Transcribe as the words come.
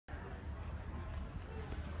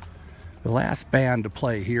The last band to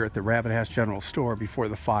play here at the Rabbit Hash General Store before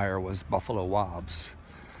the fire was Buffalo Wabs.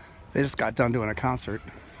 They just got done doing a concert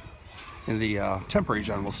in the temporary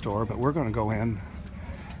general store, but we're going to go in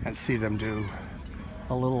and see them do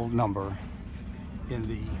a little number in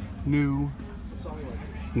the new,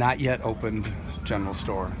 not yet opened general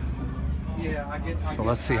store. So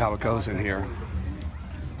let's see how it goes in here.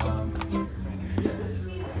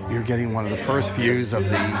 You're getting one of the first views of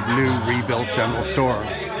the new rebuilt general store.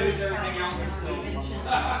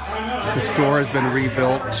 The store has been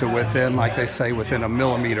rebuilt to within, like they say, within a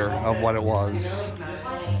millimeter of what it was.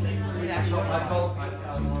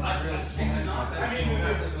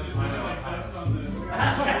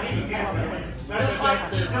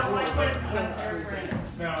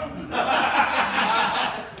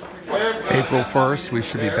 April 1st, we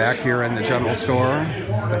should be back here in the general store,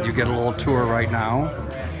 but you get a little tour right now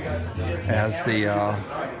as the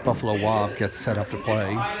Buffalo Wab gets set up to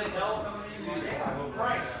play.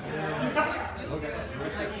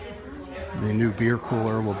 The new beer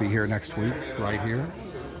cooler will be here next week, right here.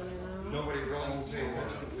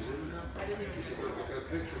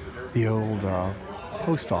 The old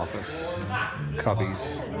post office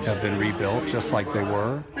cubbies have been rebuilt just like they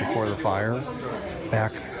were before the fire,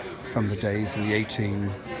 back from the days in the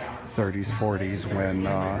 1830s, 40s when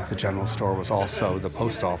the general store was also the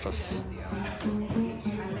post office.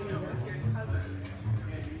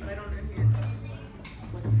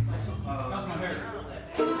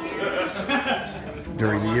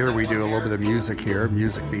 During the year we do a little bit of music here,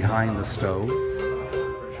 music behind the stove.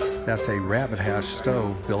 That's a Rabbit Hash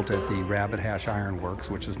stove built at the Rabbit Hash Iron Works,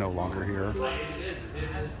 which is no longer here.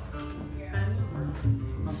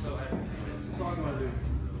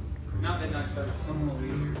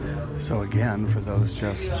 So again, for those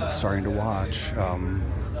just starting to watch,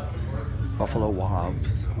 Buffalo Wabs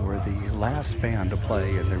were the last band to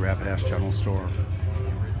play at the Rabbit Hash General Store.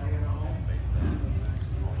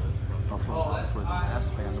 Buffalo Wabs were the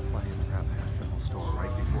last band to play in the Rabbit Hash General Store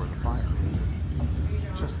right before the fire.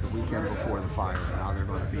 Just the weekend before the fire. Now they're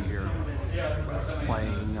going to be here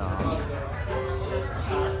playing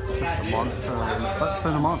just a month, less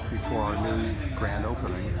than a month before our new grand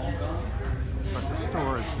opening. But the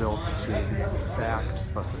store is built to the exact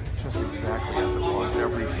specification, just exactly as it was.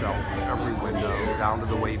 Every shelf, every window, down to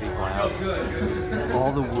the wavy glass.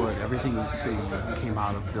 All the wood, everything you see came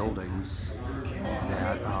out of buildings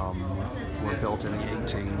that were built in the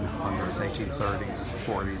 1800s, 1830s,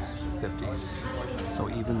 40s, 50s. So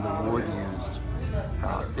even the wood used,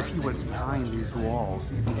 if you went behind these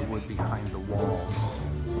walls, even the wood behind the walls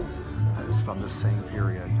is from the same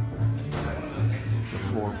period. The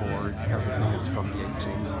floorboards, everything is from the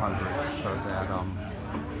 1800s, so that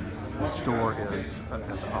the store is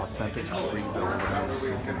as authentic a rebuild as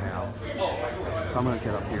you can have. So I'm going to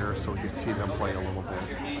get up here so we can see them play a little bit.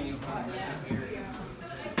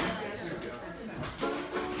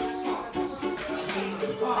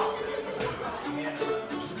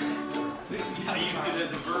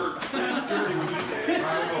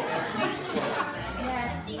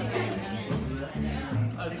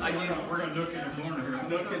 We're going to look in the corner here.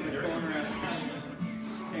 Look in the corner.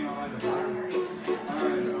 Hang on like the fire.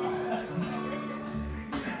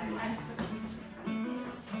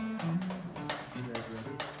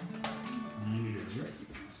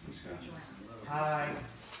 Hi.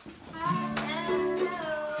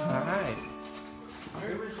 All right.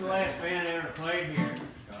 Who was the last band that ever played here?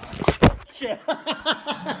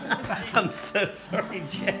 I'm so sorry,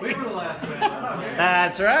 Jay. We were the last band that ever played.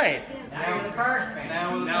 That's right. Now we're the first band.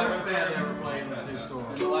 Now we're the first band that ever played in the new store.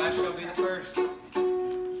 And the last will be the first.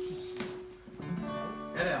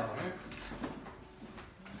 Get out.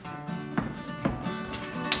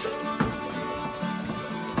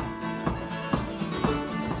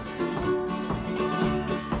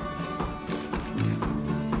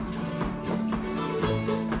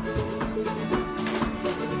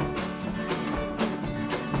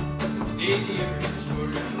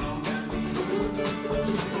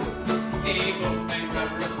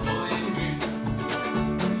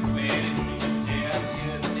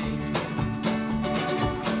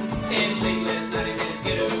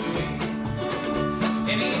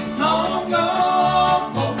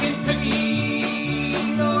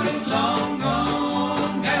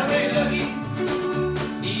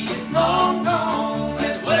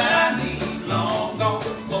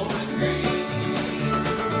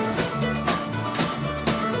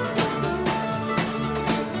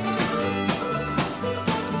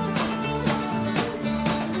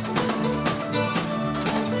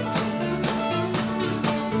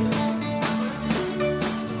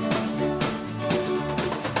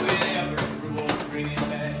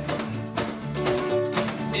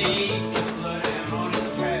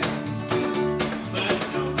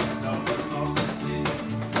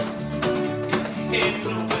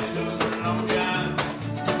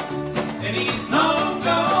 And he's long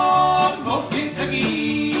gone for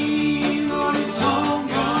Kentucky. Lord, he's long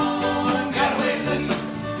gone, got away lucky.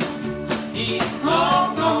 He's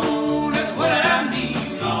long gone, that's what I mean.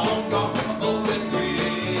 Long gone from a golden grave.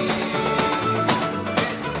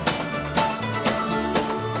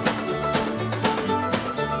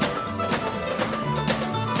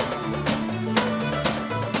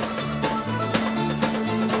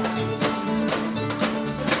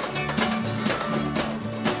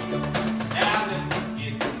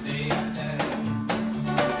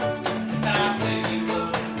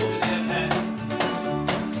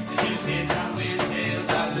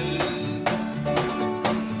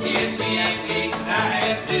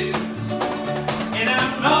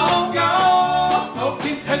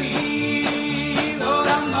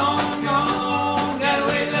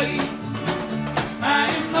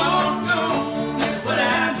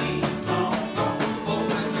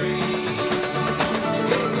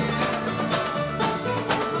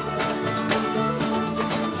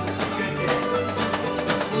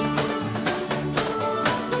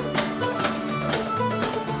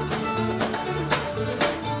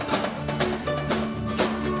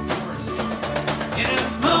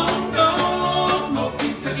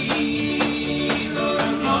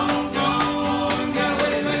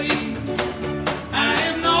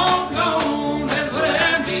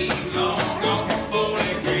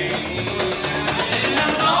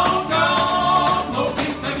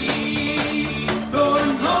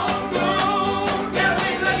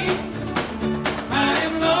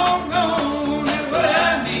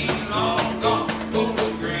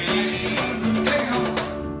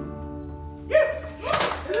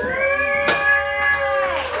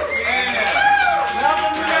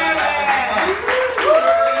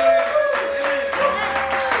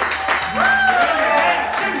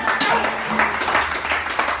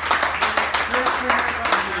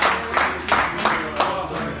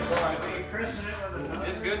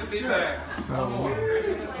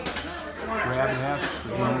 Rabbit Hats,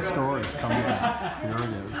 the game store is coming back. Here it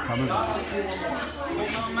is, coming back. So,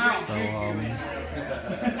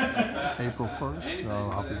 April 1st,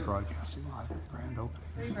 I'll be broadcasting live at the grand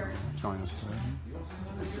opening. So, join us then.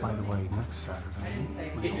 By the way, next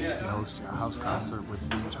Saturday, we'll be hosting a house concert with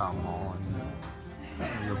the Town Hall, and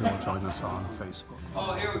you'll be able to join us on Facebook.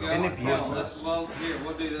 Oh, here we go. Isn't it beautiful? Well, here,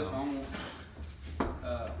 we'll do this one.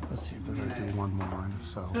 Let's see if we're going to do one more, and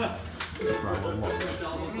so right along.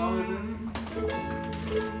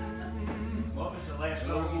 What was the last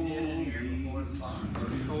song you did in here before the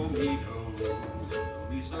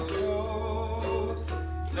song?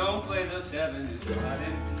 Don't play the seven, it's not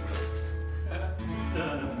empty.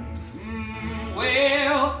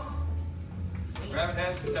 Well, Rabbit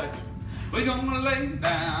Hats, Kentucky. We're gonna lay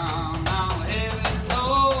down on heaven's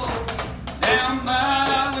floor, down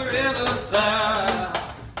by the riverside,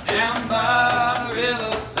 down by the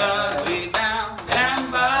riverside, way down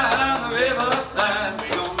by the riverside.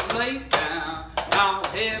 We're gonna lay down on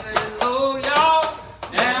heaven's floor, y'all,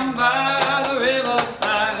 down by the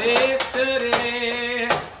riverside. Let's study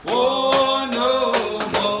war no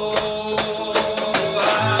more. I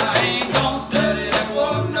ain't gonna study that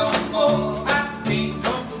war no more. I ain't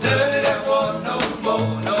gonna study that war no more.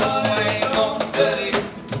 No, I ain't gonna study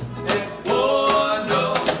that war no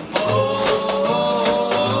more.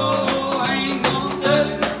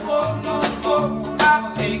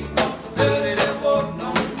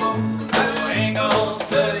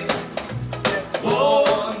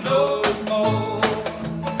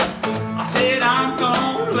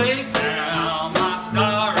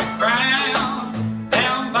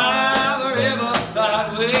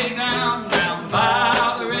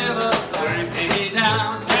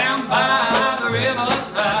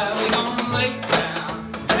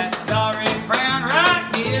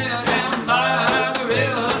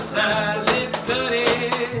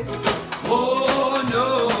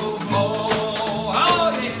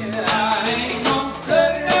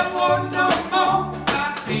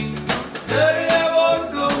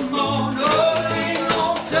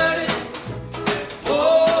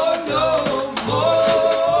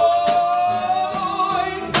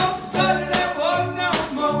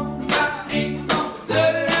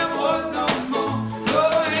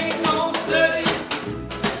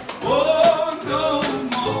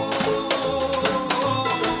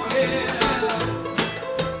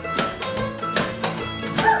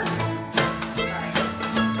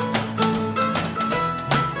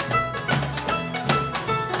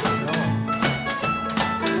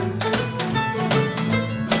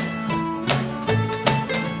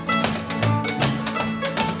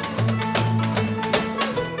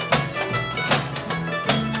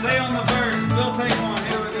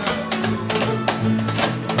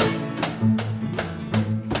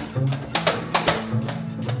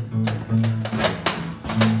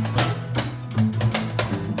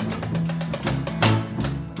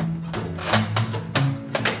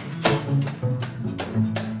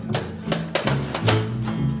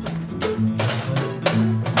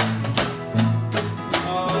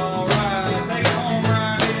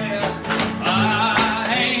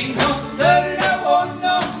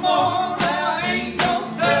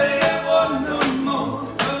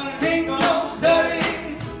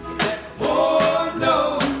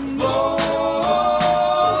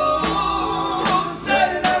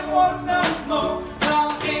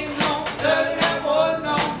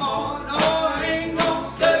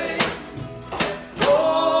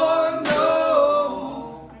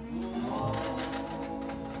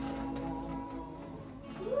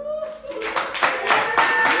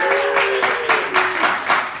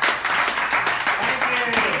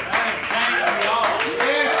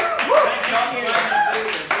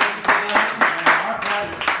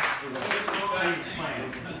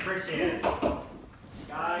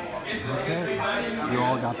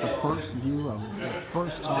 got the first view of the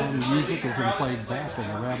first time music has been played back in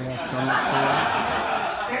the Rabbit Ass Donut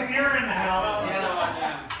store. If you're in the house,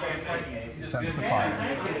 He sets the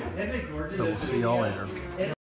fire. So we'll see y'all later.